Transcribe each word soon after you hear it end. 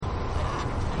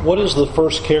What is the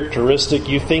first characteristic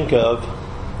you think of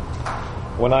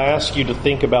when I ask you to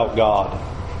think about God?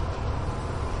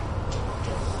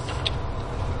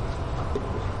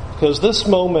 Because this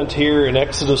moment here in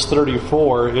Exodus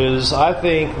 34 is, I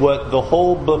think, what the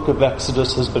whole book of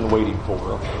Exodus has been waiting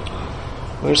for.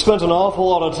 We've spent an awful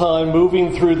lot of time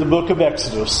moving through the book of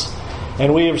Exodus,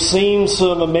 and we have seen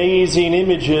some amazing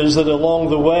images that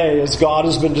along the way as God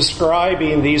has been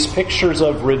describing these pictures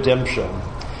of redemption.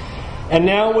 And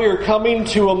now we are coming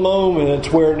to a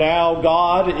moment where now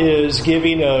God is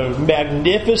giving a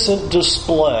magnificent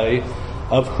display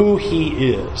of who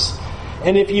He is.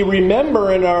 And if you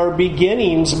remember in our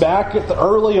beginnings back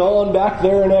early on back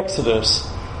there in Exodus,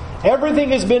 everything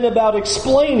has been about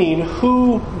explaining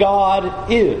who God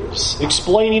is.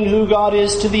 Explaining who God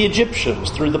is to the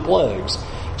Egyptians through the plagues.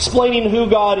 Explaining who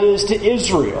God is to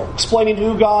Israel. Explaining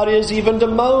who God is even to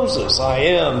Moses. I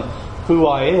am who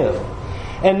I am.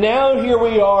 And now here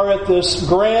we are at this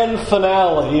grand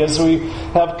finale as we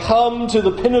have come to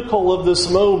the pinnacle of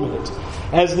this moment.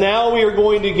 As now we are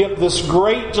going to get this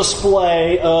great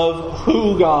display of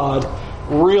who God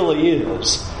really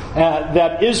is.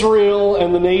 That Israel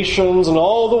and the nations and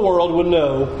all the world would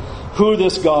know who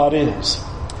this God is.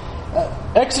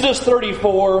 Exodus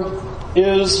 34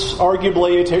 is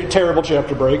arguably a terrible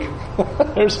chapter break.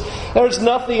 There's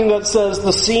nothing that says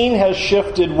the scene has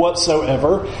shifted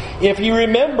whatsoever. If you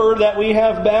remember that we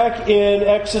have back in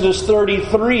Exodus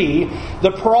 33,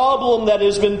 the problem that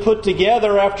has been put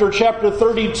together after chapter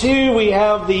 32, we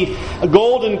have the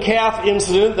golden calf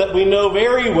incident that we know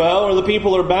very well, where the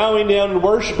people are bowing down and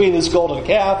worshiping this golden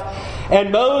calf.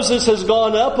 And Moses has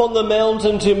gone up on the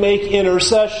mountain to make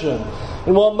intercession.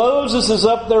 And while Moses is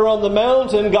up there on the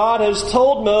mountain, God has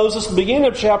told Moses, at the beginning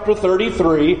of chapter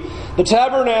 33, the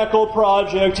tabernacle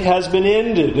project has been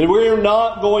ended. And we're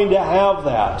not going to have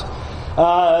that.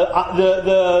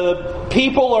 The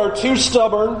people are too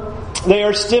stubborn. They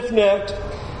are stiff-necked.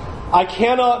 I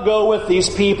cannot go with these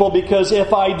people because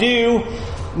if I do,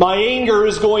 my anger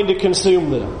is going to consume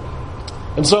them.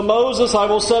 And so Moses, I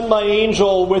will send my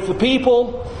angel with the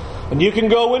people, and you can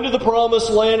go into the promised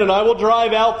land, and I will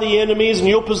drive out the enemies, and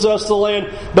you'll possess the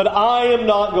land, but I am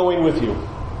not going with you.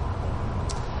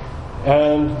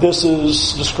 And this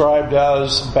is described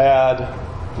as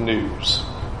bad news.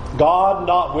 God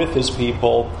not with His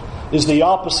people is the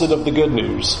opposite of the good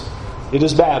news. It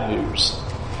is bad news.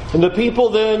 And the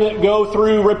people then go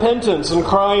through repentance and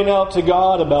crying out to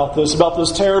God about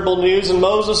this terrible news. And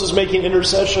Moses is making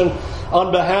intercession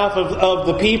on behalf of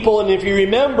the people. And if you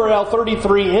remember how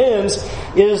 33 ends,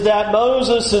 is that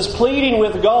Moses is pleading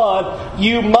with God,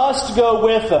 you must go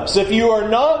with us. If you are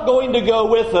not going to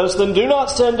go with us, then do not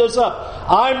send us up.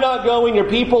 I'm not going, your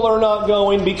people are not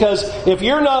going, because if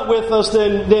you're not with us,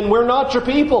 then we're not your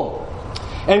people.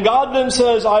 And God then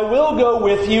says, I will go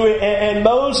with you, and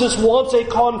Moses wants a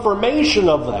confirmation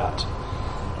of that.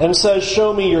 And says,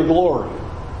 show me your glory.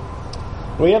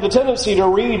 We have the tendency to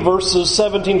read verses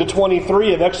 17 to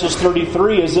 23 of Exodus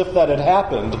 33 as if that had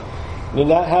happened. And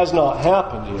that has not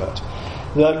happened yet.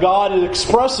 That God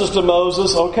expresses to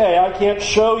Moses, okay, I can't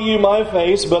show you my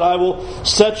face, but I will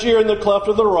set you in the cleft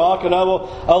of the rock, and I will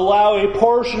allow a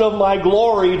portion of my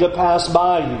glory to pass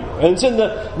by you. And it's in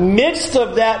the midst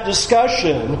of that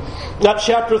discussion that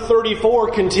chapter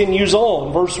 34 continues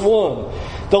on. Verse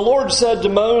 1. The Lord said to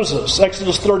Moses,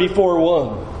 Exodus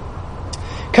 34:1,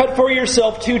 cut for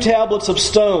yourself 2 tablets of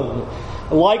stone,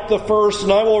 like the first,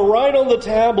 and I will write on the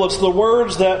tablets the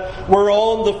words that were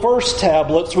on the first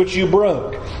tablets which you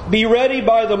broke. Be ready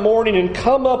by the morning and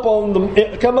come up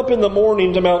in the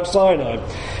morning to Mount Sinai,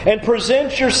 and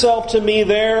present yourself to me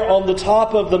there on the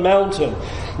top of the mountain.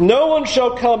 No one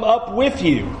shall come up with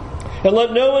you, and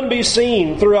let no one be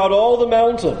seen throughout all the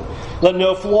mountain. Let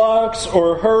no flocks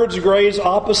or herds graze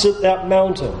opposite that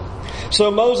mountain. So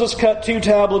Moses cut 2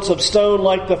 tablets of stone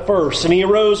like the first, and he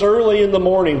arose early in the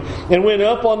morning and went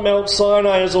up on Mount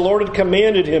Sinai as the Lord had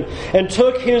commanded him, and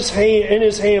took in his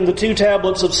hand the 2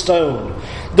 tablets of stone.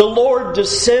 The Lord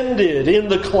descended in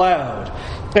the cloud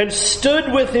and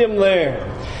stood with him there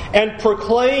and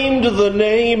proclaimed the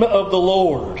name of the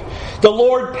Lord. The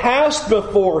Lord passed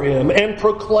before him and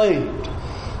proclaimed,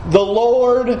 the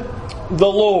Lord,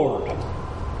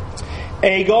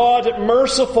 a God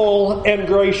merciful and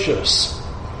gracious,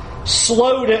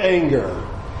 slow to anger,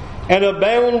 and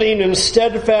abounding in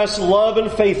steadfast love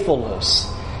and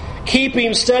faithfulness,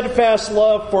 keeping steadfast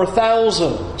love for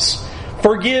thousands,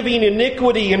 forgiving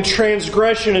iniquity and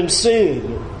transgression and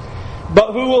sin,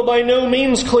 but who will by no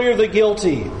means clear the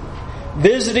guilty,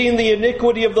 visiting the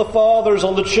iniquity of the fathers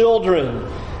on the children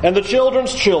and the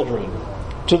children's children,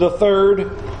 to the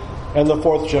 3rd and the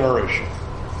 4th generation.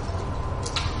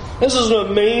 This is an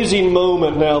amazing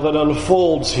moment now that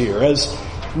unfolds here as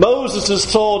Moses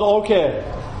is told, okay,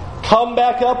 come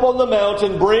back up on the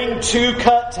mountain, bring 2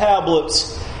 cut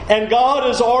tablets. And God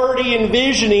is already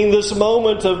envisioning this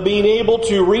moment of being able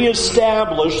to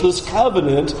reestablish this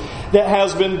covenant that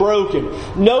has been broken.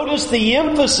 Notice the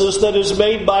emphasis that is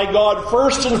made by God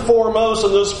first and foremost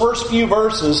in those first few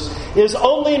verses is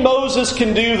only Moses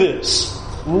can do this.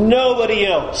 Nobody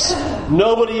else.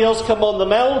 Nobody else come on the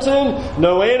mountain.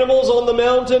 No animals on the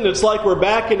mountain. It's like we're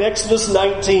back in Exodus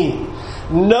 19.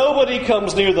 Nobody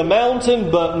comes near the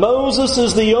mountain, but Moses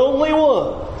is the only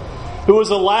one who is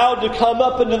allowed to come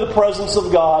up into the presence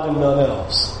of God and none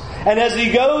else. And as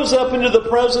he goes up into the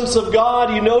presence of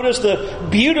God, you notice the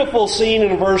beautiful scene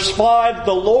in verse 5.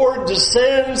 The Lord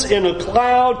descends in a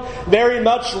cloud, very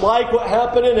much like what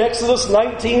happened in Exodus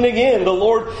 19 again. The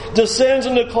Lord descends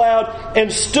in a cloud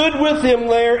and stood with him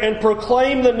there and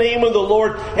proclaimed the name of the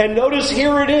Lord. And notice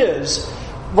here it is.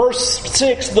 Verse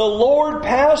 6, the Lord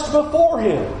passed before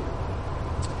him.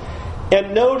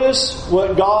 And notice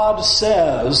what God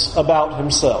says about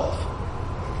himself.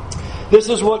 This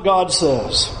is what God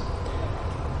says.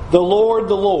 The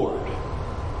Lord,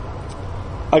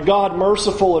 a God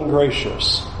merciful and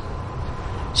gracious,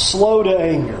 slow to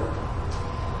anger,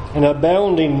 and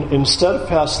abounding in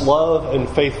steadfast love and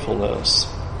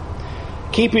faithfulness,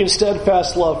 keeping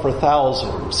steadfast love for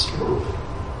thousands,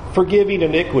 forgiving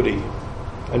iniquity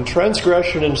and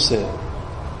transgression and sin,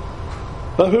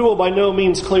 but who will by no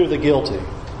means clear the guilty,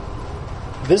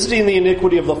 visiting the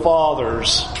iniquity of the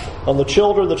fathers on the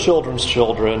children of the children's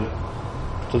children,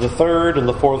 to the 3rd and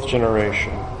the 4th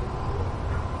generation.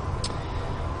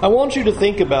 I want you to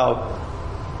think about,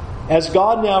 as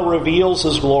God now reveals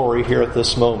His glory here at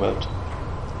this moment,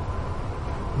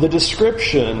 the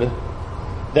description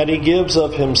that He gives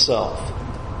of Himself.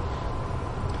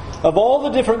 Of all the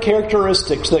different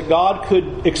characteristics that God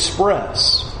could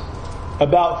express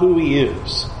about who He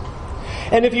is.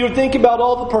 And if you would think about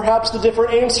all perhaps the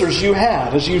different answers you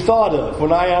had as you thought of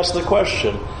when I asked the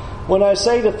question, when I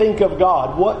say to think of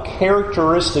God, what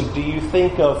characteristic do you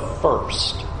think of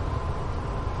first?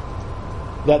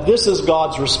 That this is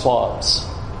God's response.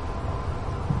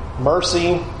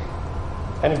 Mercy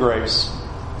and grace,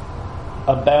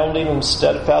 abounding in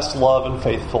steadfast love and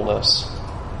faithfulness,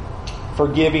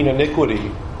 forgiving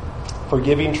iniquity,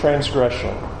 forgiving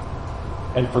transgression,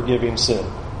 and forgiving sin.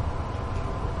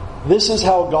 This is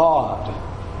how God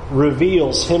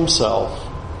reveals Himself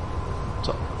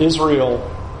to Israel,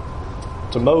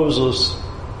 to Moses,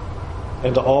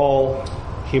 and to all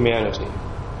humanity.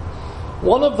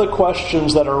 One of the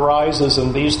questions that arises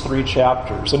in these 3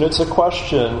 chapters, and it's a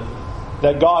question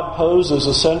that God poses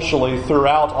essentially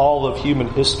throughout all of human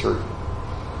history,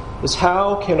 is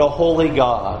how can a holy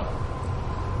God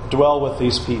dwell with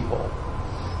these people?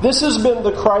 This has been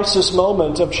the crisis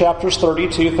moment of chapters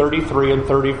 32, 33, and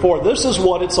 34. This is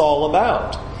what it's all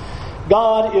about.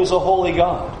 God is a holy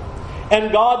God,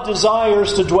 and God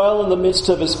desires to dwell in the midst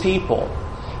of His people.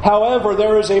 However,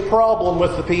 there is a problem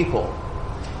with the people.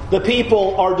 The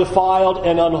people are defiled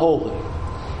and unholy.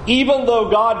 Even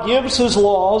though God gives His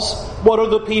laws, what are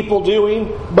the people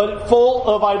doing? But full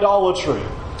of idolatry.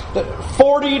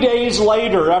 40 days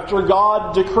later, after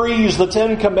God decrees the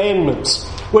 10 Commandments,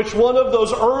 which one of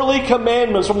those early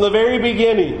commandments from the very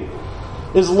beginning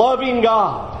is loving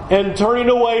God and turning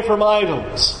away from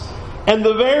idols. And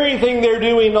the very thing they're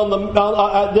doing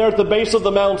there at the base of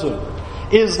the mountain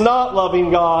is not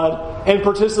loving God and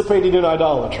participating in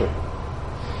idolatry.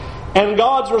 And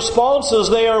God's response is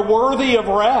they are worthy of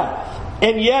wrath.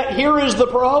 And yet here is the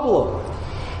problem.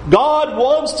 God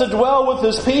wants to dwell with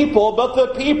His people, but the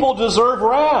people deserve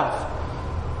wrath.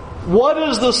 What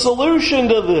is the solution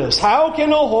to this? How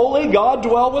can a holy God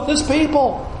dwell with His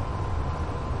people?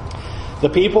 The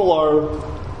people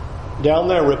are down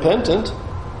there repentant,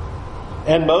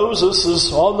 and Moses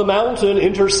is on the mountain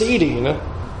interceding.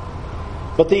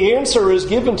 But the answer is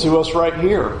given to us right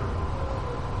here.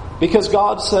 Because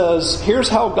God says, here's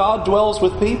how God dwells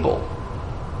with people.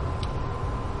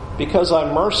 Because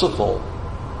I'm merciful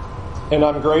and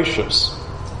I'm gracious,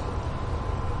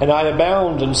 and I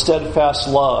abound in steadfast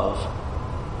love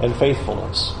and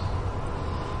faithfulness,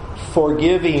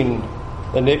 forgiving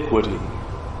iniquity,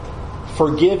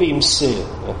 forgiving sin,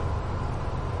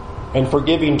 and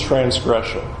forgiving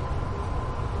transgression,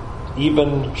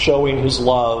 even showing His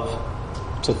love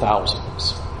to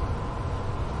thousands.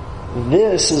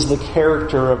 This is the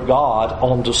character of God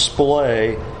on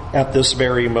display at this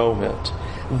very moment.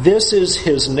 This is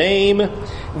His name.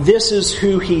 This is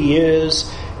who He is.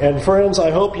 And friends,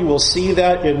 I hope you will see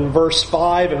that in verse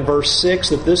 5 and verse 6,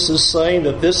 that this is saying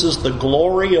that this is the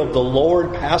glory of the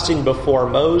Lord passing before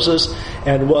Moses.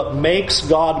 And what makes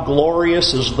God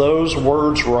glorious is those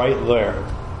words right there.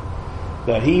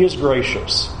 That He is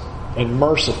gracious and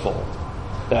merciful.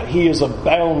 That He is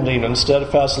abounding in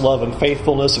steadfast love and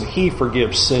faithfulness, and He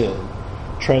forgives sin,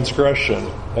 transgression,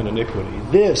 and iniquity.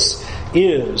 This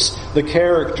is the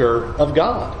character of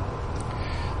God.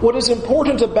 What is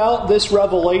important about this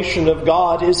revelation of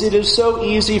God is it is so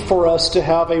easy for us to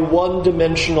have a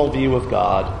one-dimensional view of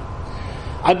God.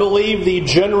 I believe the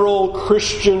general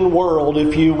Christian world,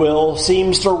 if you will,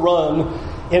 seems to run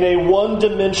in a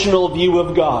one-dimensional view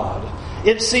of God.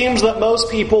 It seems that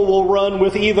most people will run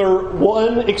with either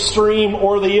one extreme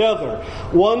or the other.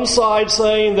 One side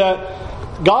saying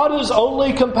that God is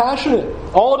only compassionate.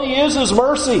 All He is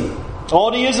mercy.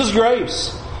 All He is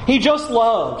grace. He just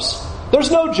loves. There's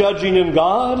no judging in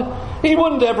God. He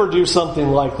wouldn't ever do something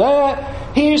like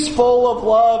that. He's full of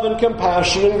love and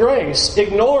compassion and grace.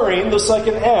 Ignoring the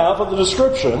second half of the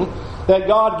description that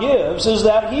God gives is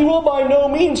that He will by no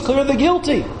means clear the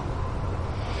guilty.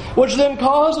 Which then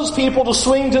causes people to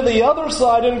swing to the other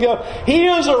side and go, He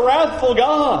is a wrathful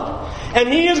God. And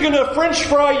He is going to French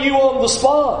fry you on the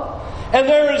spot. And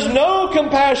there is no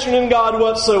compassion in God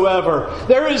whatsoever.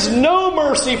 There is no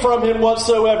mercy from Him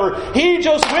whatsoever. He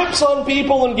just whips on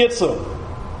people and gets them.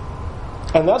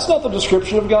 And that's not the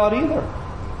description of God either.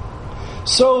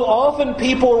 So often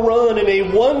people run in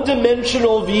a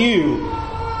one-dimensional view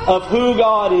of who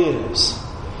God is.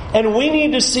 And we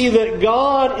need to see that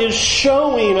God is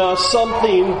showing us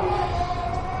something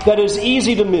that is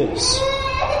easy to miss.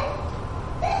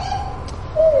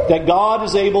 That God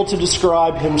is able to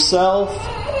describe Himself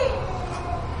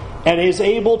and is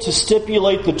able to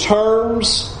stipulate the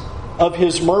terms of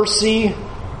His mercy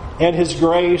and His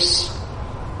grace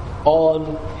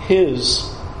on His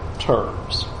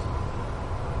terms.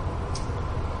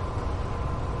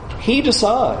 He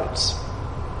decides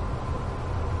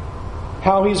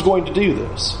how He's going to do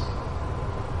this.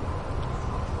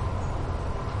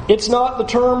 It's not the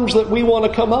terms that we want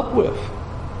to come up with.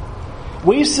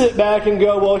 We sit back and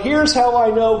go, well, here's how I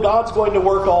know God's going to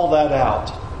work all that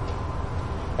out.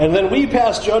 And then we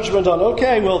pass judgment on,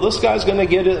 okay, well, this guy's going to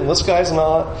get it and this guy's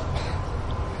not.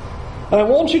 And I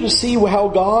want you to see how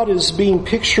God is being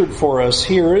pictured for us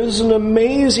here. It is an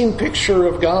amazing picture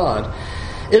of God.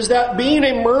 Is that being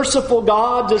a merciful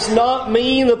God does not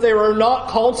mean that there are not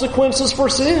consequences for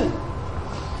sin.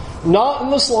 Not in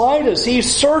the slightest. He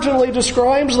certainly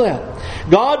describes that.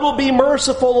 God will be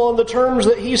merciful on the terms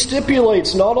that He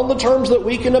stipulates, not on the terms that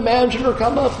we can imagine or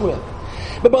come up with.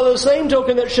 But by the same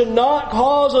token, that should not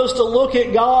cause us to look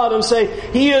at God and say,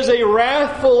 He is a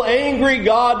wrathful, angry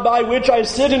God by which I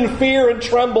sit in fear and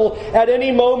tremble at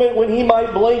any moment when He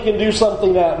might blink and do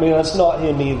something at me. That's not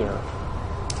Him either.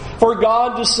 For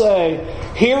God to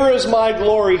say, here is my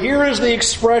glory, here is the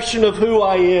expression of who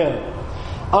I am.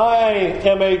 I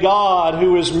am a God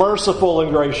who is merciful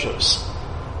and gracious.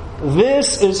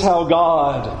 This is how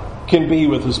God can be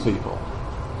with His people.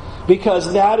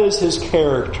 Because that is His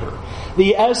character.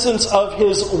 The essence of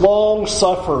His long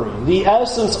suffering. The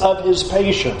essence of His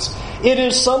patience. It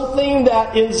is something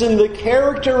that is in the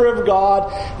character of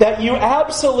God that you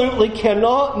absolutely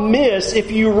cannot miss if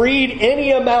you read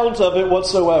any amount of it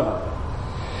whatsoever.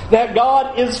 That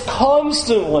God is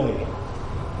constantly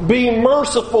being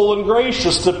merciful and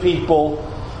gracious to people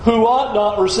who ought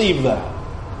not receive that.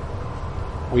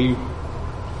 We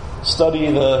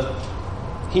study the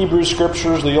Hebrew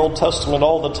Scriptures, the Old Testament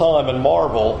all the time and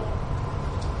marvel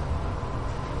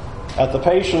at the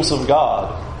patience of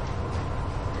God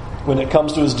when it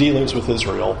comes to His dealings with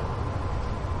Israel.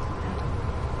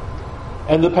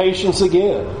 And the patience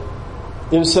again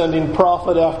in sending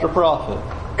prophet after prophet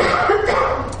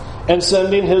and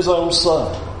sending His own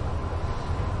Son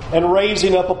and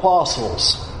raising up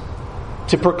apostles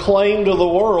to proclaim to the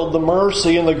world the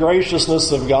mercy and the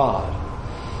graciousness of God,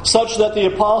 such that the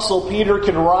Apostle Peter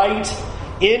can write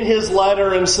in his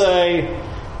letter and say,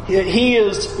 He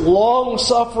is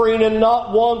long-suffering and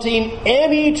not wanting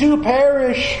any to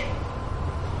perish,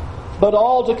 but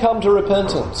all to come to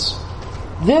repentance.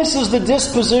 This is the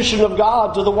disposition of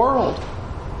God to the world.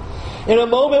 In a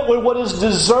moment when what is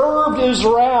deserved is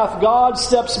wrath, God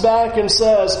steps back and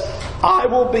says, I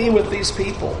will be with these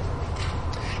people.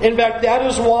 In fact, that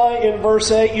is why in verse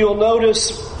 8 you'll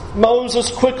notice Moses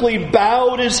quickly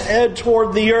bowed his head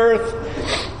toward the earth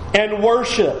and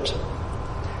worshipped.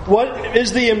 What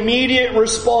is the immediate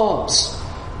response?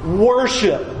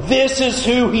 Worship. This is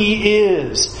who He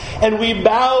is. And we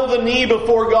bow the knee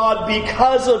before God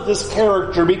because of this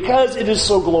character, because it is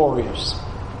so glorious.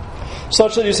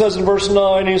 Such that he says in verse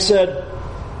 9, he said,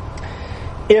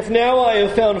 "If now I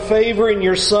have found favor in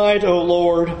your sight, O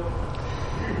Lord,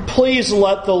 please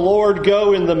let the Lord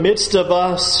go in the midst of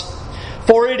us,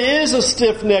 for it is a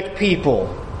stiff-necked people,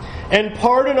 and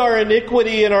pardon our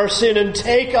iniquity and our sin, and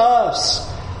take us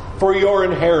for your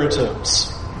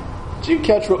inheritance." Did you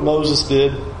catch what Moses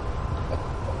did?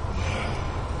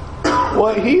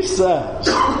 What he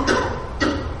says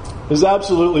is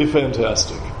absolutely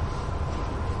fantastic.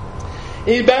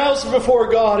 He bows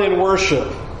before God in worship.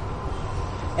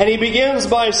 And he begins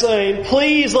by saying,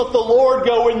 "Please let the Lord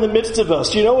go in the midst of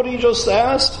us." Do you know what he just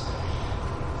asked?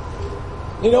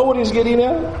 You know what he's getting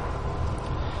at?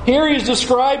 Here he's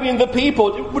describing the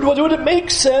people. Would it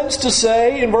make sense to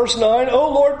say in verse 9, "Oh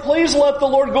Lord, please let the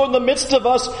Lord go in the midst of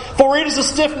us, for it is a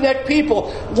stiff-necked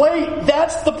people"? Wait,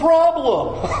 that's the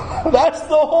problem. That's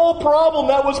the whole problem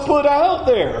that was put out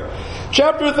there.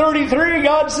 Chapter 33,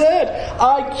 God said,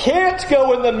 "I can't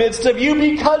go in the midst of you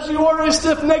because you are a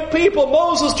stiff-necked people."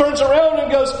 Moses turns around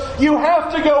and goes, "You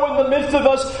have to go in the midst of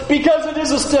us because it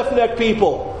is a stiff-necked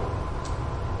people."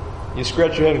 You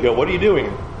scratch your head and go, "What are you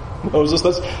doing,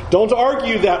 Moses? Don't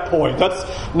argue that point. That's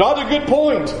not a good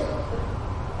point."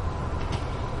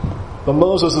 But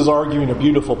Moses is arguing a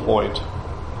beautiful point.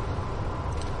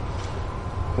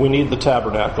 We need the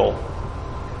tabernacle.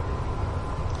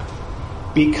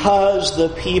 Because the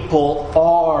people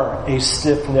are a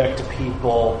stiff-necked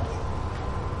people,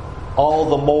 all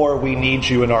the more we need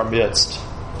you in our midst.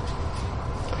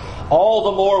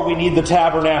 All the more we need the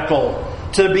tabernacle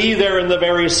to be there in the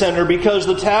very center, because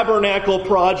the tabernacle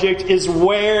project is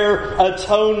where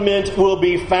atonement will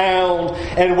be found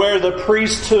and where the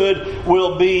priesthood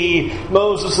will be.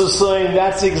 Moses is saying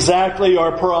that's exactly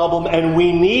our problem, and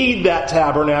we need that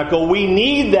tabernacle. We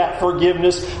need that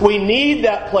forgiveness. We need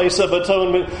that place of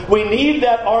atonement. We need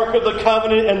that Ark of the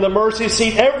Covenant and the mercy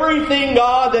seat. Everything,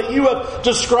 God, that you have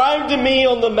described to me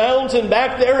on the mountain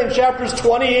back there in chapters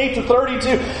 28 to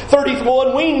 32,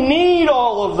 31, we need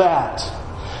all of that.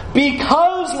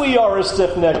 Because we are a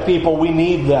stiff-necked people, we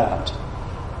need that.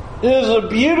 It is a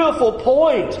beautiful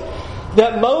point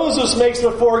that Moses makes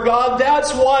before God.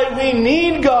 That's why we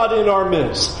need God in our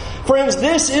midst. Friends,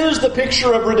 this is the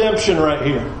picture of redemption right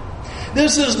here.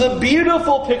 This is the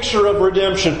beautiful picture of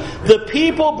redemption. The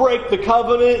people break the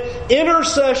covenant.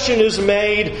 Intercession is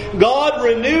made. God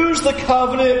renews the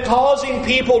covenant, causing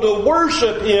people to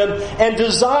worship Him and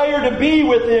desire to be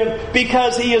with Him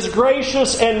because He is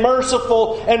gracious and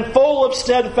merciful and full of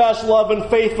steadfast love and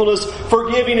faithfulness,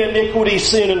 forgiving iniquity,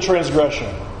 sin, and transgression.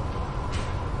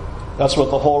 That's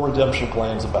what the whole redemption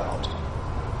plan is about.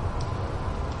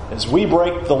 As we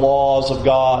break the laws of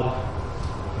God,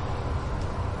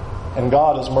 and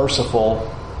God is merciful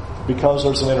because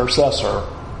there's an intercessor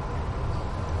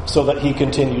so that He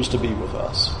continues to be with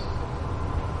us.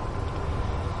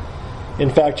 In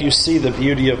fact, you see the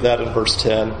beauty of that in verse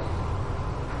 10.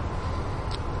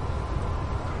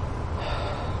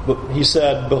 He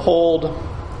said, "Behold,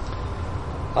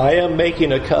 I am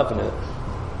making a covenant.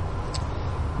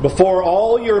 Before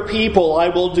all your people I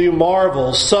will do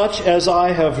marvels such as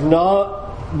have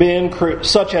not been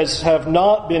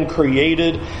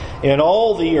created in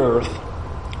all the earth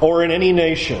or in any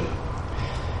nation.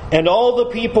 And all the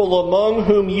people among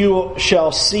whom you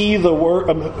shall see the work,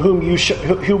 whom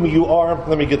you are.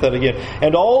 Let me get that again.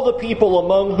 And all the people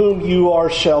among whom you are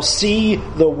shall see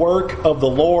the work of the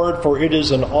Lord, for it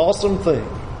is an awesome thing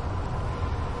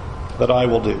that I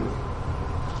will do."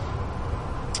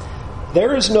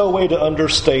 There is no way to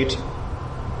overstate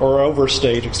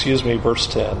verse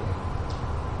 10.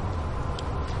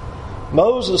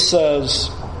 Moses says,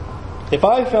 "If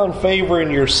I found favor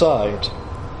in your sight,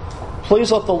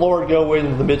 please let the Lord go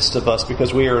in the midst of us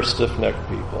because we are a stiff-necked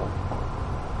people.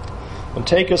 And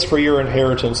take us for your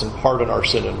inheritance and pardon our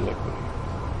sin and iniquity."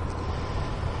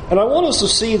 And I want us to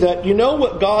see that, you know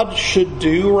what God should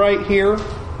do right here?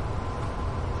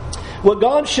 What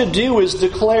God should do is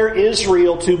declare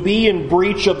Israel to be in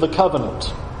breach of the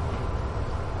covenant.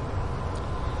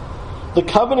 The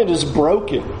covenant is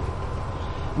broken.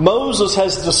 Moses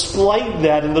has displayed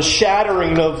that in the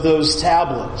shattering of those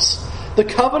tablets. The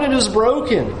covenant is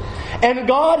broken. And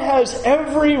God has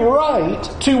every right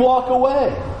to walk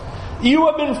away. You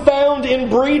have been found in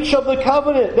breach of the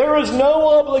covenant. There is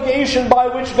no obligation by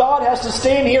which God has to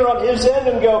stand here on His end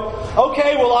and go,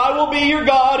 "Okay, well, I will be your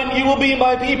God and you will be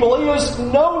my people." He has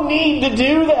no need to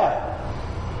do that.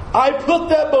 I put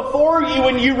that before you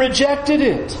and you rejected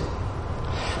it.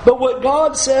 But what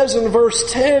God says in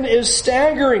verse 10 is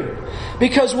staggering,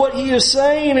 because what He is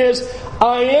saying is,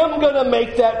 I am going to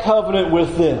make that covenant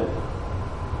with them.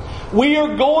 We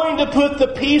are going to put the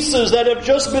pieces that have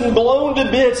just been blown to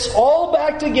bits all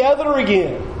back together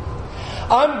again.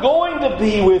 I'm going to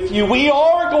be with you. We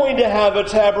are going to have a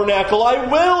tabernacle. I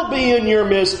will be in your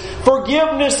midst.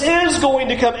 Forgiveness is going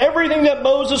to come. Everything that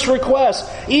Moses requests,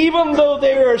 even though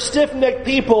they are stiff-necked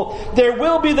people, there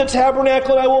will be the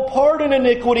tabernacle, and I will pardon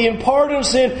iniquity and pardon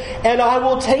sin, and I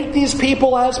will take these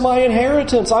people as my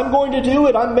inheritance. I'm going to do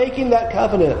it. I'm making that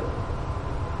covenant.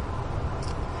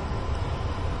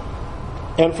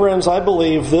 And friends, I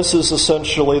believe this is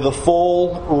essentially the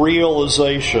full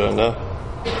realization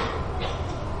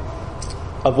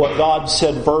of what God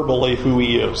said verbally who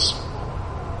He is.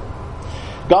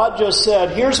 God just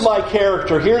said, here's my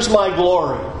character, here's my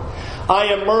glory. I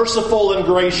am merciful and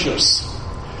gracious,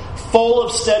 full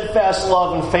of steadfast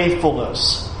love and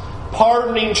faithfulness,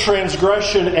 pardoning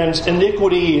transgression and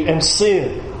iniquity and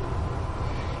sin.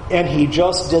 And He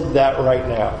just did that right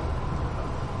now.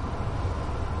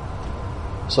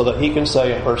 So that He can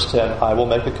say in verse 10, I will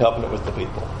make a covenant with the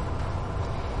people.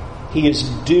 He is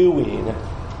doing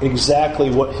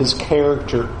exactly what His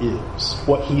character is.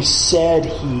 What He said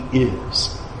He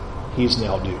is, He's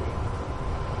now doing.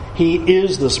 He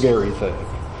is this very thing.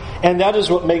 And that is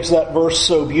what makes that verse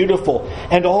so beautiful.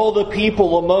 And all the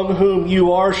people among whom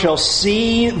you are shall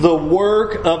see the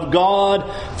work of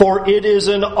God, for it is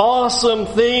an awesome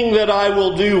thing that I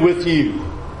will do with you.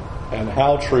 And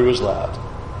how true is that?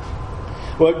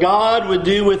 What God would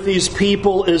do with these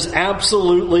people is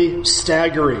absolutely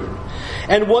staggering.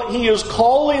 And what He is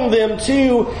calling them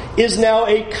to is now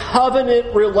a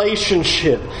covenant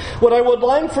relationship. What I would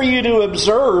like for you to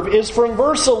observe is from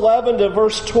verse 11 to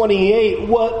verse 28,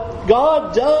 what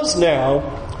God does now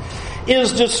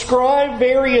is describe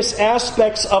various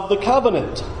aspects of the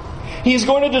covenant. He's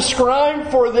going to describe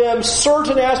for them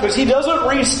certain aspects. He doesn't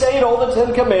restate all the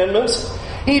 10 Commandments.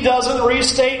 He doesn't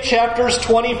restate chapters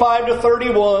 25 to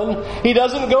 31. He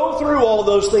doesn't go through all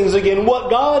those things again.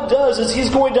 What God does is He's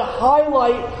going to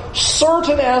highlight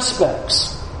certain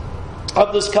aspects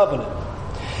of this covenant.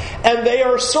 And they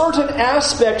are certain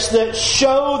aspects that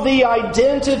show the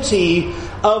identity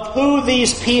of who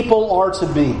these people are to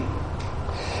be.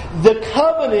 The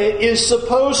covenant is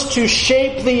supposed to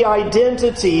shape the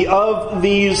identity of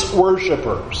these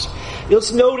worshipers.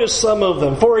 Let's notice some of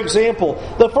them. For example,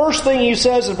 the first thing He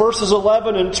says in verses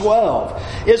 11 and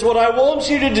 12 is what I want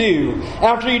you to do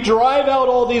after you drive out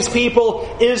all these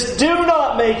people is do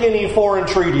not make any foreign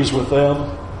treaties with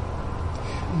them.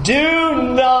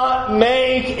 Do not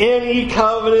make any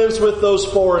covenants with those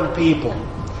foreign people.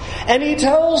 And He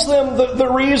tells them the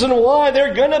reason why.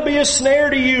 They're going to be a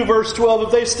snare to you, verse 12.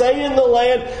 If they stay in the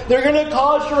land, they're going to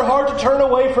cause your heart to turn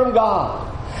away from God.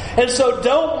 And so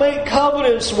don't make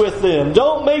covenants with them.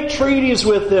 Don't make treaties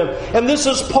with them. And this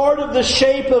is part of the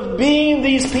shape of being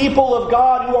these people of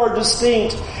God who are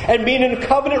distinct and being in a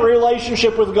covenant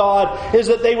relationship with God is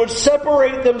that they would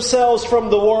separate themselves from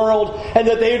the world and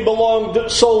that they would belong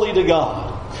solely to God.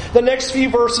 The next few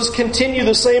verses continue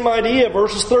the same idea.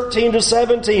 Verses 13 to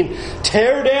 17.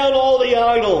 Tear down all the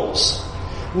idols.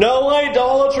 No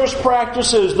idolatrous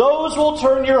practices. Those will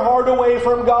turn your heart away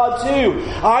from God too.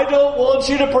 I don't want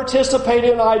you to participate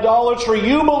in idolatry.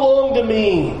 You belong to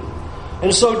me.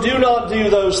 And so do not do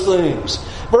those things.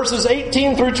 Verses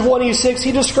 18 through 26,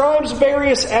 He describes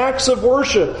various acts of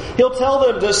worship. He'll tell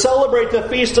them to celebrate the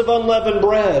Feast of Unleavened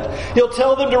Bread. He'll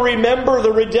tell them to remember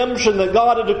the redemption that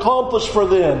God had accomplished for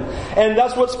them. And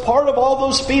that's what's part of all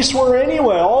those feasts were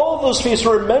anyway. All of those feasts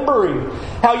are remembering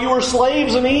how you were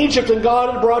slaves in Egypt and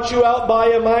God had brought you out by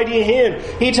a mighty hand.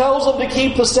 He tells them to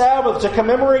keep the Sabbath, to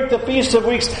commemorate the Feast of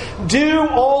Weeks. Do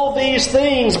all these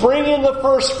things. Bring in the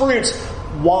first fruits.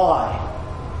 Why?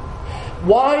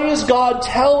 Why is God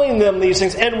telling them these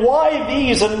things? And why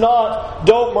these and not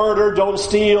don't murder, don't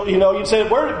steal? You know, you'd say,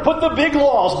 put the big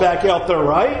laws back out there,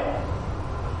 right?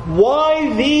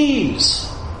 Why these?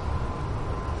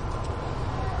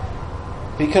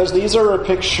 Because these are a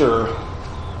picture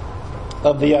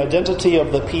of the identity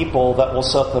of the people that will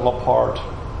set them apart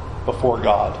before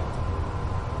God.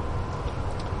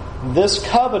 This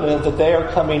covenant that they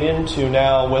are coming into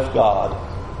now with God,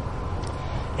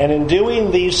 and in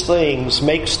doing these things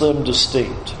makes them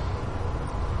distinct,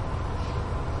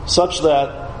 such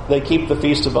that they keep the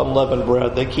Feast of Unleavened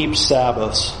Bread, they keep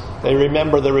Sabbaths, they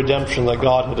remember the redemption that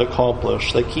God had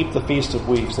accomplished, they keep the Feast of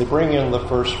Weeks, they bring in the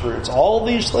first fruits. All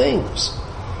these things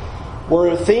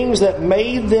were things that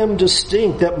made them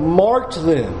distinct, that marked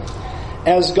them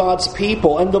as God's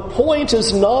people. And the point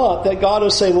is not that God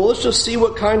is saying, well, let's just see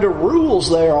what kind of rules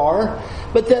there are,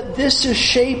 but that this is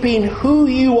shaping who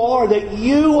you are, that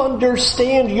you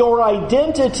understand your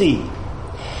identity.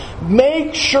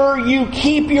 Make sure you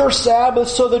keep your Sabbath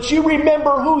so that you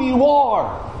remember who you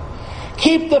are.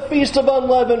 Keep the Feast of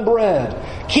Unleavened Bread.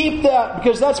 Keep that,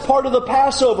 because that's part of the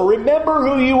Passover. Remember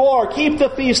who you are. Keep the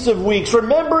Feast of Weeks.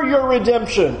 Remember your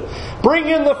redemption. Bring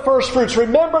in the first fruits.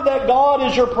 Remember that God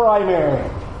is your primary.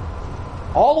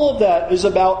 All of that is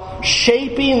about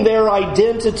shaping their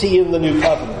identity in the new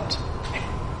covenant.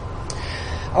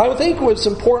 I think it's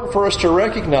important for us to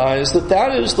recognize that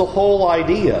that is the whole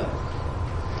idea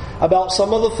about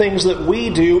some of the things that we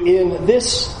do in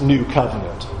this new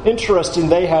covenant. Interesting,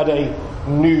 they had a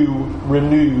new,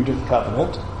 renewed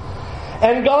covenant.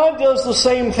 And God does the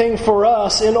same thing for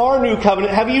us in our new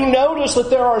covenant. Have you noticed that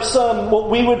there are some, what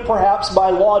we would perhaps by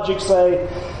logic say,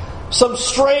 some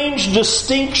strange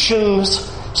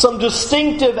distinctions, some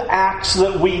distinctive acts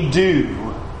that we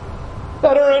do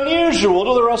that are unusual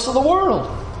to the rest of the world?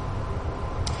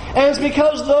 And it's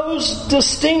because those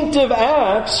distinctive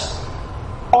acts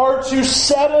are to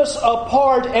set us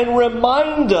apart and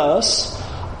remind us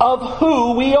of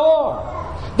who we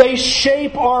are. They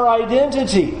shape our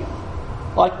identity,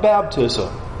 like baptism.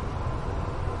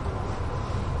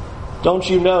 Don't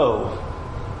you know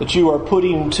that you are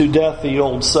putting to death the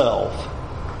old self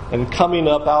and coming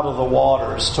up out of the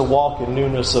waters to walk in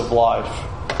newness of life,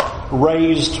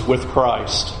 raised with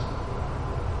Christ?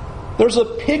 There's a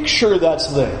picture that's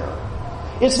there.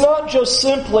 It's not just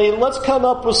simply, let's come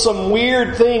up with some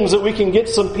weird things that we can get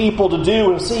some people to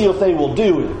do and see if they will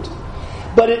do it.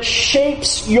 But it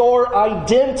shapes your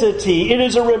identity. It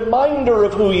is a reminder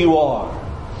of who you are.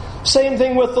 Same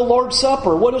thing with the Lord's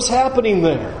Supper. What is happening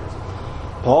there?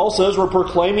 Paul says we're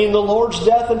proclaiming the Lord's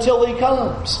death until He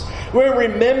comes. We're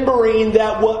remembering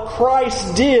that what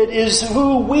Christ did is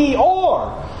who we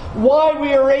are. Why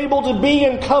we are able to be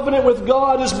in covenant with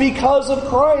God is because of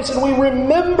Christ, and we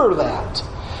remember that.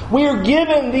 We are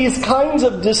given these kinds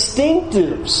of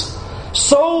distinctives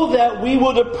so that we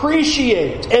would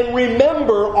appreciate and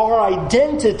remember our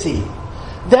identity.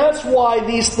 That's why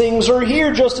these things are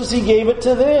here, just as He gave it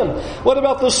to them. What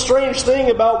about the strange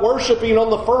thing about worshiping on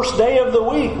the first day of the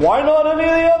week? Why not any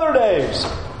of the other days?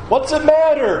 What's it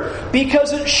matter?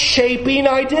 Because it's shaping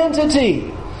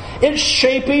identity. It's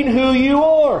shaping who you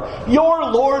are.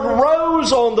 Your Lord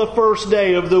rose on the first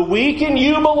day of the week, and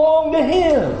you belong to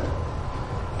Him.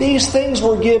 These things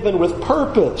were given with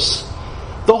purpose.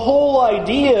 The whole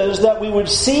idea is that we would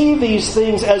see these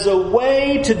things as a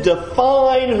way to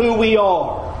define who we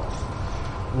are.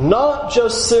 Not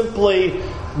just simply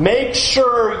make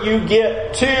sure you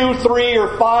get 2, 3,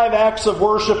 or 5 acts of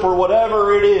worship or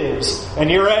whatever it is, and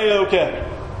you're A-okay.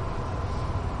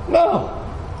 No.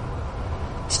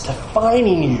 It's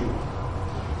defining you.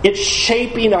 It's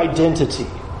shaping identity.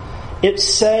 It's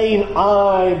saying,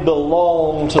 I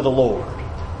belong to the Lord.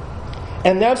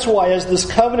 And that's why as this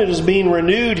covenant is being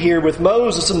renewed here with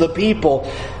Moses and the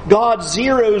people, God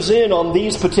zeroes in on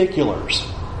these particulars.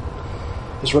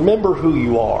 Is remember who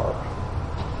you are.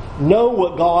 Know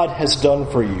what God has done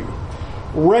for you.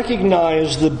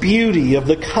 Recognize the beauty of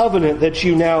the covenant that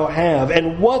you now have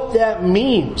and what that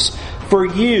means for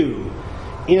you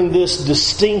in this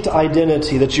distinct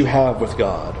identity that you have with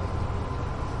God.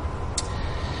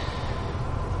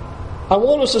 I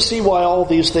want us to see why all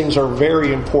these things are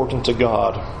very important to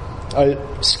God. I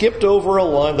skipped over a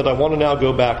line that I want to now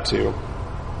go back to.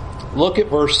 Look at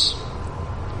verse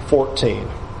 14.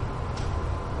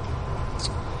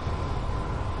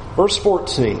 Verse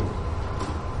 14.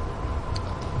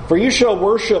 For you shall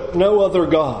worship no other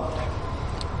God.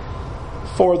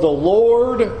 For the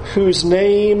Lord, whose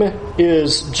name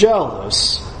is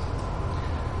jealous,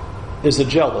 is a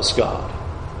jealous God.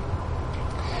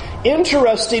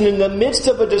 Interesting, in the midst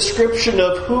of a description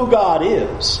of who God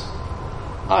is,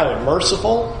 I am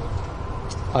merciful,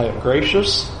 I am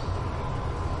gracious,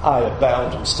 I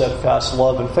abound in steadfast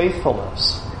love and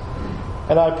faithfulness,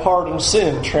 and I pardon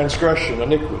sin, transgression,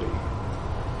 iniquity.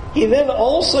 He then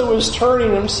also is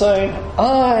turning and saying,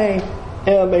 I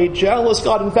am a jealous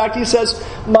God. In fact, he says,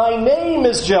 my name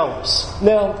is jealous.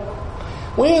 Now,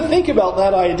 we need to think about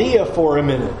that idea for a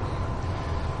minute.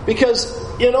 Because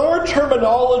in our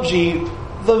terminology,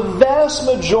 the vast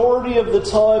majority of the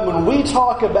time when we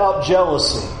talk about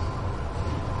jealousy,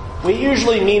 we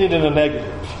usually mean it in a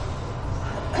negative.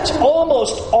 It's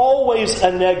almost always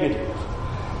a negative.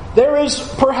 There is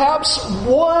perhaps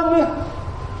one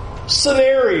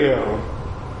scenario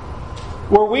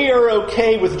where we are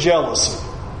okay with jealousy.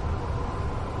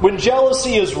 When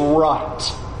jealousy is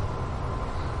right.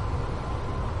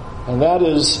 And that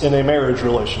is in a marriage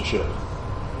relationship.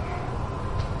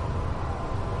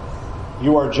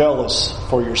 You are jealous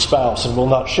for your spouse and will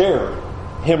not share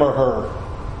him or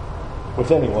her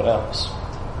with anyone else.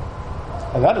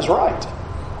 And that is right.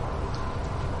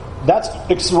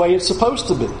 That's the way it's supposed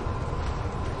to be.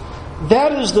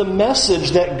 That is the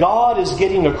message that God is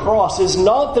getting across, is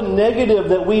not the negative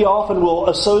that we often will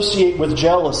associate with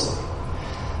jealousy,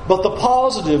 but the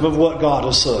positive of what God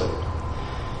is saying.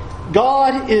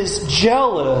 God is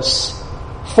jealous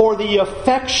for the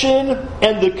affection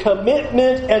and the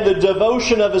commitment and the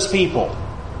devotion of His people.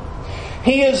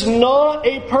 He is not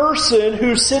a person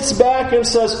who sits back and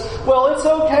says, well, it's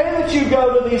okay that you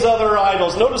go to these other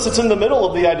idols. Notice it's in the middle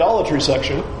of the idolatry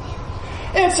section.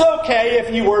 It's okay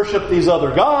if you worship these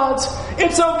other gods.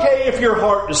 It's okay if your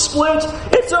heart is split.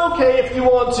 It's okay if you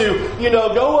want to,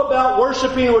 go about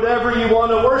worshiping whatever you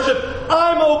want to worship.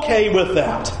 I'm okay with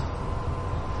that.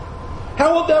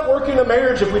 How would that work in a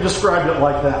marriage if we described it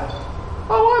like that?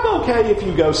 Oh, I'm okay if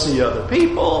you go see other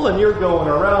people and you're going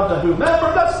around to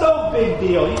whomever. That's no big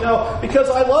deal, because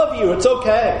I love you. It's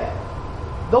okay.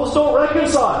 Those don't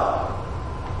reconcile.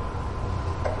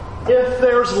 If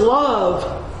there's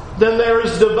love, then there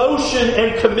is devotion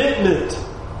and commitment.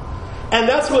 And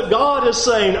that's what God is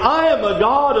saying. I am a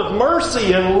God of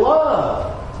mercy and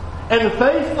love and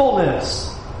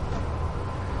faithfulness.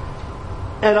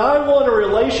 And I want a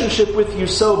relationship with you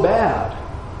so bad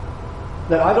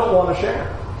that I don't want to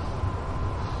share.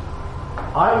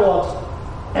 I want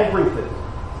everything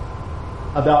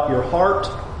about your heart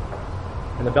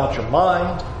and about your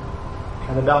mind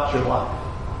and about your life.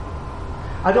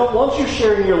 I don't want you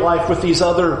sharing your life with these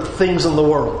other things in the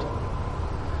world.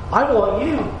 I want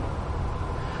you.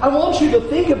 I want you to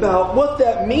think about what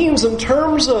that means in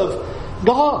terms of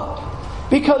God.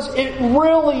 Because it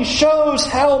really shows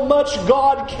how much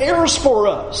God cares for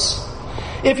us.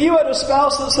 If you had a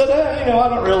spouse that said, I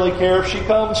don't really care if she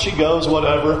comes, she goes,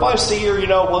 whatever. If I see her,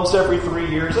 once every 3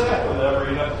 years, whatever,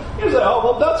 you say, oh,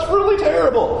 well, that's really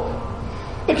terrible.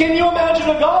 But can you imagine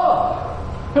a God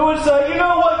who would say, you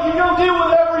know what, you go do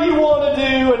whatever you want to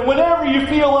do, and whenever you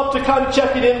feel up to kind of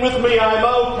checking in with me, I'm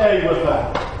okay with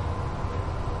that.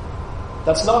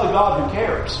 That's not a God who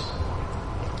cares.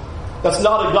 That's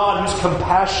not a God who's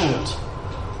compassionate.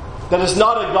 That is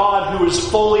not a God who is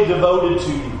fully devoted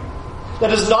to you.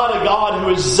 That is not a God who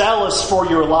is zealous for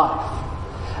your life.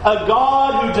 A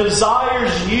God who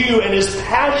desires you and is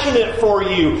passionate for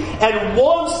you and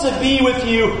wants to be with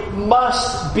you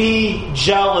must be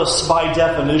jealous by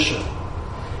definition.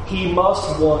 He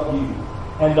must want you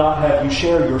and not have you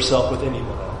share yourself with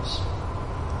anyone else.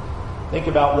 Think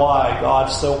about why God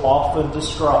so often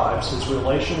describes His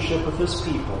relationship with His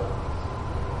people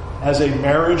as a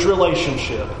marriage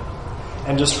relationship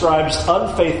and describes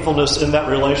unfaithfulness in that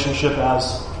relationship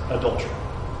as adultery.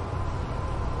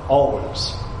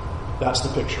 Always. That's the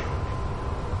picture.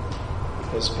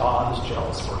 Because God is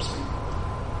jealous for His people.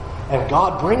 And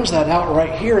God brings that out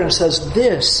right here and says,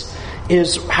 this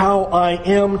is how I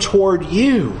am toward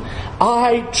you.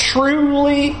 I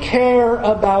truly care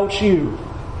about you.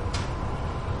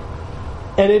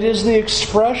 And it is the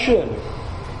expression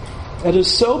that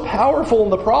is so powerful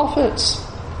in the prophets.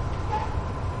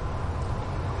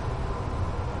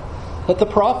 That the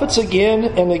prophets again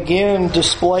and again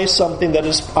display something that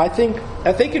is, I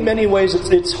think in many ways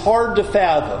it's hard to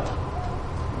fathom.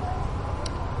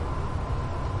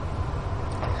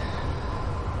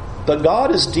 But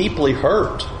God is deeply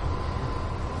hurt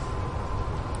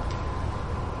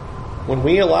when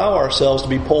we allow ourselves to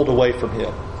be pulled away from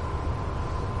Him.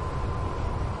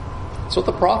 That's what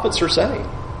the prophets are saying.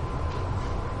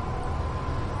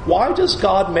 Why does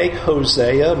God make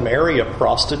Hosea marry a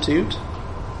prostitute?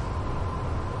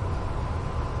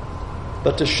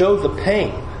 But to show the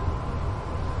pain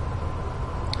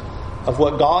of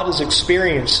what God is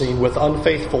experiencing with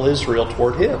unfaithful Israel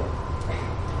toward Him.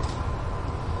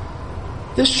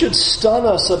 This should stun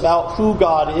us about who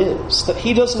God is. That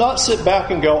He does not sit back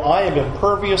and go, I am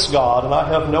impervious God and I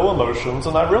have no emotions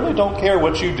and I really don't care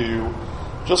what you do.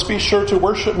 Just be sure to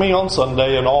worship me on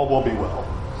Sunday and all will be well.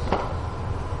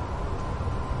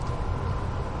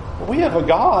 We have a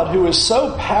God who is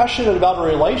so passionate about a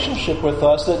relationship with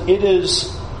us that it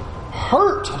is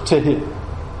hurt to Him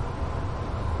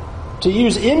to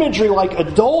use imagery like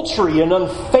adultery and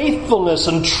unfaithfulness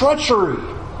and treachery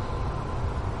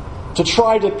to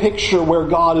try to picture where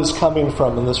God is coming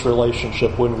from in this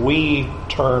relationship when we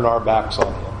turn our backs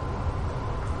on Him.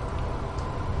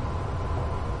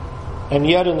 And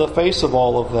yet in the face of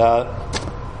all of that,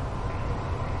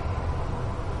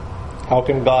 how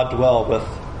can God dwell with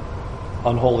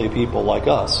unholy people like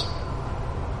us?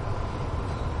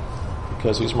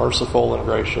 Because He's merciful and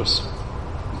gracious,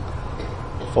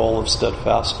 full of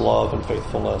steadfast love and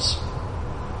faithfulness,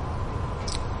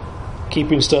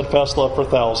 keeping steadfast love for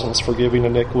thousands, forgiving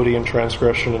iniquity and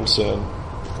transgression and sin,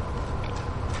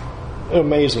 An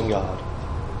amazing God.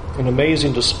 An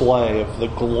amazing display of the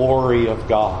glory of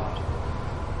God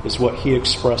is what he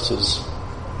expresses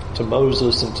to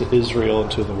Moses and to Israel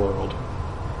and to the world.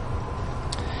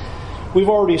 We've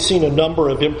already seen a number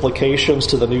of implications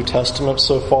to the New Testament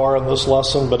so far in this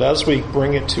lesson, but as we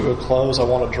bring it to a close, I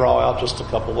want to draw out just a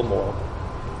couple of more.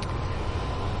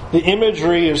 The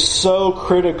imagery is so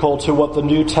critical to what the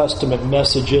New Testament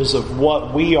message is of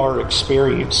what we are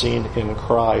experiencing in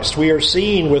Christ. We are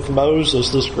seeing with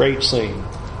Moses this great scene.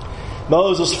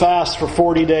 Moses fasts for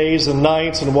 40 days and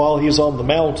nights, and while he's on the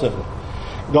mountain,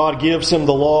 God gives him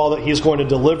the law that he's going to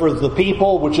deliver the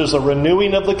people, which is a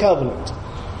renewing of the covenant,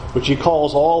 which he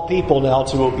calls all people now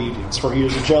to obedience. For he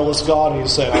is a jealous God, and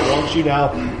he's saying, I want you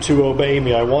now to obey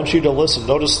me. I want you to listen.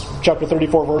 Notice chapter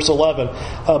 34, verse 11.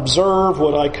 Observe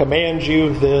what I command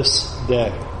you this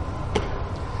day.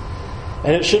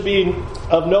 And it should be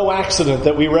of no accident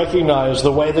that we recognize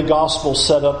the way the gospel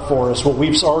set up for us. What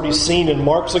we've already seen in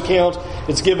Mark's account,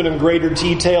 it's given in greater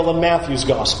detail in Matthew's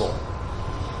gospel.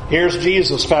 Here's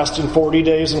Jesus fasting 40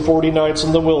 days and 40 nights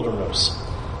in the wilderness.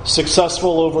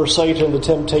 Successful over Satan, the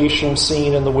temptation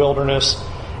scene in the wilderness.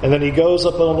 And then he goes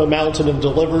up on the mountain and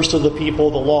delivers to the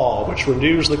people the law, which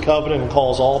renews the covenant and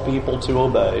calls all people to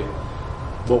obey.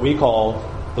 What we call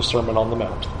the Sermon on the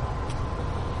Mount.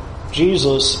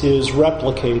 Jesus is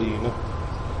replicating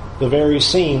the very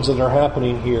scenes that are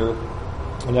happening here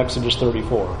in Exodus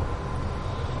 34.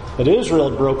 That Israel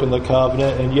had broken the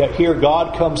covenant, and yet here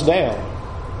God comes down.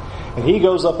 And he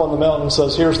goes up on the mountain and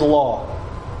says, here's the law.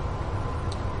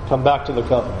 Come back to the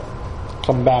covenant.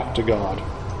 Come back to God.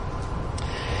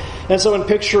 And so in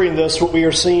picturing this, what we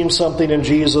are seeing something in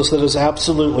Jesus that is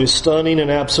absolutely stunning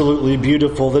and absolutely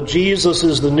beautiful. That Jesus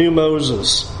is the new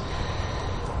Moses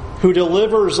who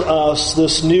delivers us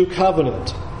this new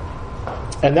covenant.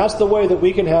 And that's the way that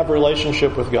we can have a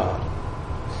relationship with God.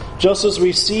 Just as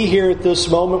we see here at this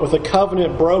moment with the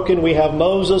covenant broken, we have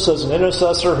Moses as an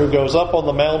intercessor who goes up on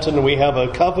the mountain, and we have a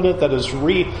covenant that is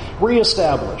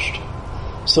reestablished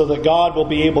so that God will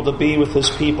be able to be with his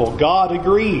people. God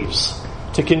agrees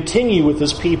to continue with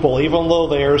his people even though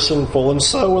they are sinful. And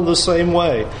so in the same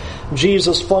way,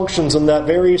 Jesus functions in that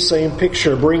very same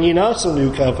picture, bringing us a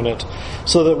new covenant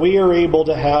so that we are able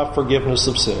to have forgiveness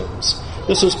of sins.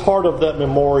 This is part of that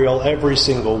memorial every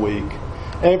single week.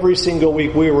 Every single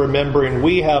week we are remembering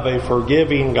we have a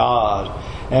forgiving God,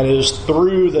 and it is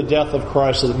through the death of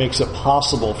Christ that it makes it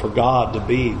possible for God to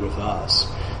be with us.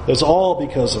 It's all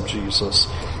because of Jesus.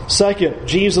 Second,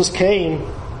 Jesus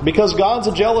came because God's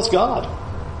a jealous God.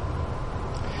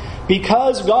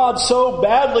 Because God so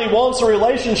badly wants a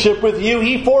relationship with you,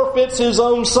 he forfeits his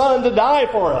own son to die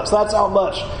for us. That's how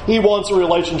much he wants a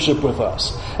relationship with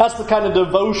us. That's the kind of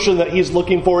devotion that he's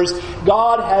looking for. Is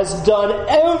God has done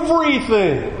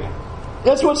everything.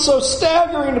 That's what's so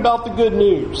staggering about the good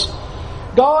news.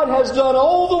 God has done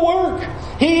all the work.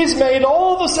 He's made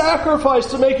all the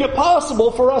sacrifice to make it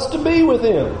possible for us to be with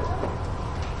him.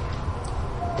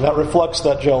 And that reflects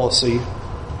that jealousy,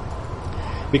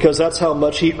 because that's how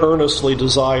much he earnestly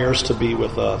desires to be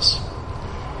with us.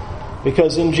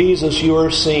 Because in Jesus you are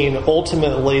seeing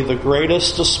ultimately the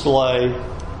greatest display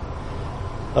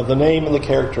of the name and the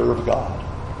character of God.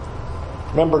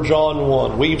 Remember John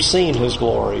 1, we've seen his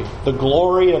glory, the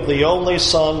glory of the only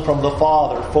Son from the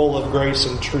Father, full of grace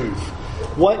and truth.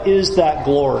 What is that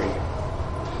glory?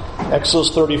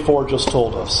 Exodus 34 just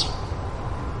told us.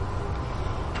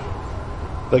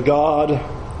 That God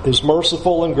is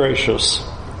merciful and gracious,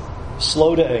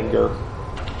 slow to anger,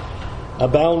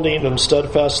 abounding in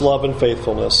steadfast love and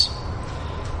faithfulness,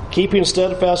 keeping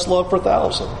steadfast love for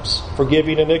thousands,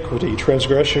 forgiving iniquity,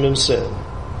 transgression, and sin,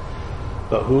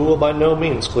 but who will by no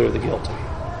means clear the guilty.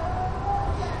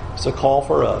 It's a call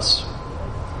for us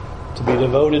to be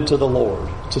devoted to the Lord,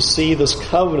 to see this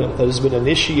covenant that has been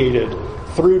initiated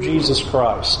through Jesus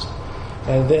Christ,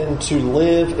 and then to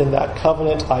live in that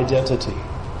covenant identity,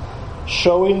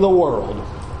 showing the world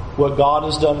what God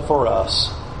has done for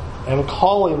us, and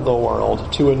calling the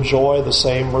world to enjoy the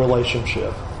same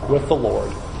relationship with the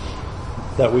Lord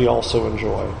that we also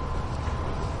enjoy.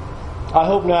 I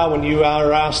hope now when you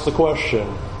are asked the question,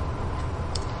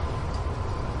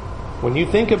 when you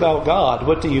think about God,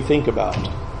 what do you think about?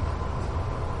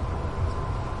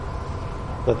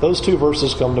 That those two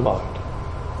verses come to mind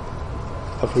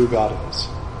of who God is.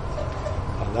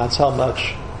 And that's how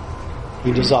much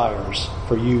he desires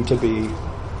for you to be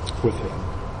with him.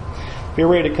 If you're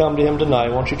ready to come to him tonight,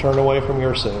 why don't you turn away from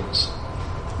your sins?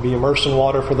 Be immersed in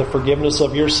water for the forgiveness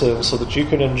of your sins so that you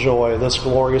can enjoy this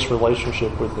glorious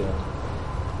relationship with him.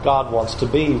 God wants to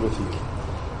be with you.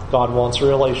 God wants a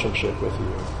relationship with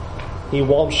you. He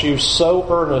wants you so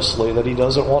earnestly that He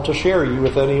doesn't want to share you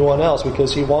with anyone else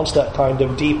because He wants that kind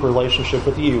of deep relationship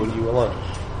with you and you alone.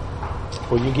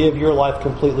 Will you give your life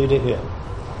completely to Him?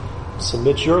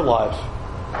 Submit your life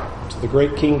to the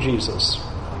great King Jesus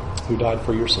who died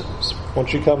for your sins.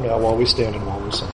 Won't you come now while we stand and while we sing?